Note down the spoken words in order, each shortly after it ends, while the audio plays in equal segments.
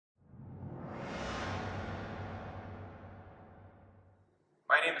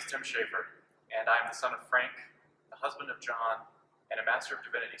is Tim Schaefer, and I'm the son of Frank, the husband of John, and a Master of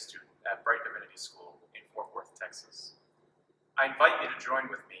Divinity student at BRITE Divinity School in Fort Worth, Texas. I invite you to join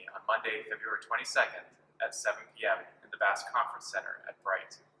with me on Monday, February 22nd at 7 p.m. in the Bass Conference Center at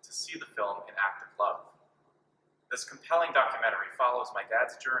BRITE to see the film An Act of Love. This compelling documentary follows my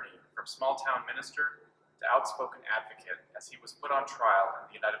dad's journey from small-town minister to outspoken advocate as he was put on trial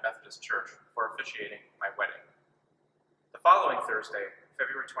in the United Methodist Church for officiating my wedding. The following Thursday,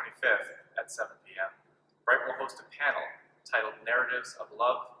 February 25th at 7 p.m., BRITE will host a panel titled Narratives of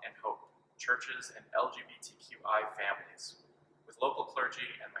Love and Hope, Churches and LGBTQI Families, with local clergy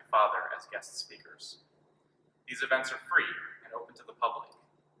and my father as guest speakers. These events are free and open to the public.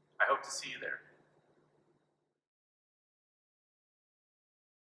 I hope to see you there.